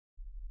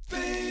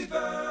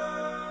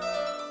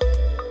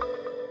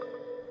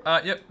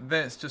Yep,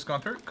 that's just gone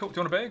through. Cool. Do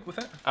you want a bag with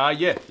that?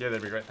 Yeah,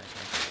 that'd be great.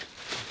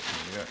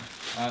 Thanks, There you go.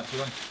 So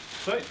done.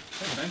 Sweet.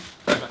 Thanks, man.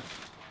 Thanks, mate.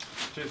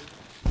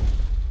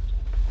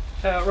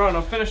 Cheers. Rowan,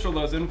 I've finished all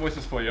those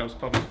invoices for you. I was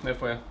popping there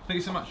for you. Thank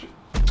you so much.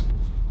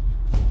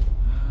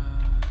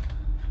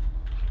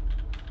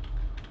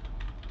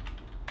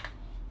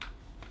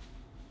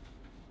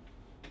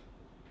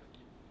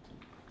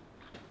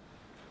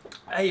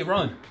 Hey,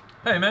 Rowan.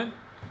 Hey, man.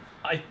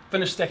 I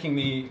finished stacking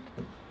the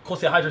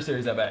Corsair Hydro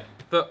series out back.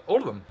 All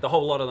of them? The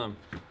whole lot of them.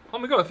 Oh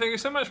my god, thank you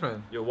so much,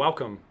 man. You're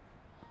welcome.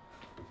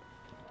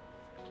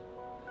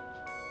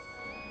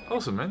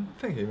 Awesome, man.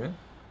 Thank you, man.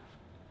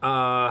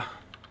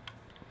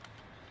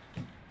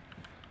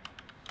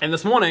 And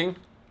this morning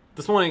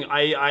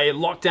I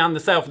locked down the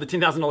sale for the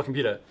 $10,000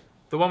 computer.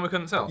 The one we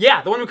couldn't sell?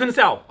 Yeah, the one we couldn't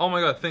sell. Oh my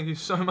god, thank you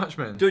so much,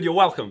 man. Dude, you're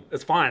welcome.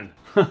 It's fine.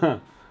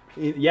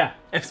 Yeah,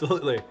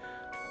 absolutely.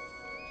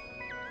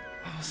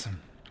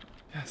 Awesome.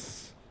 Yes.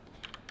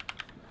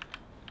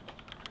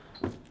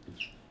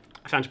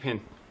 I found your pen.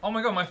 Oh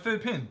my god, my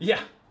third pen.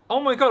 Yeah. Oh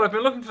my god, I've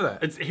been looking for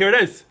that. Here it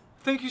is.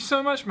 Thank you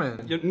so much,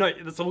 man. No,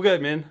 it's all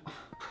good, man.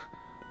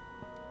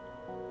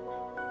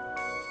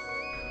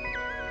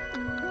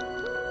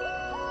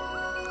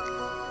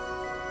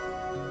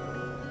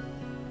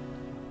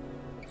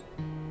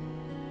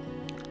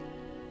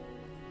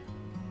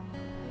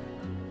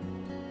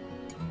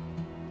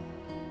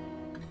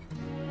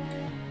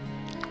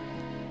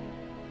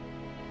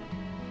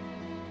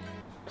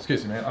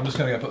 Excuse me, man. I'm just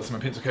gonna go put this in my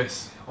pencil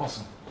case.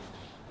 Awesome.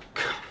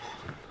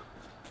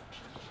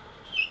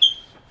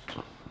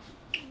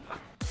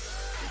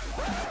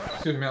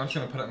 Excuse me, man. I'm just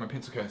gonna put it in my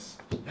pencil case.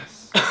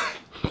 Yes.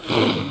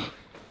 God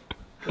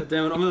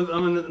damn it! I'm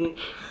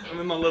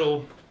in my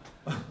little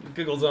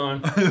giggle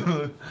zone. Put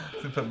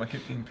it in my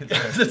pencil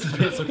case. It's a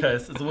pencil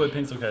case. It's a word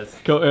pencil case.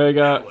 Cool. Here we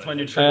go. It's my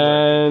new trigger.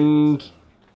 And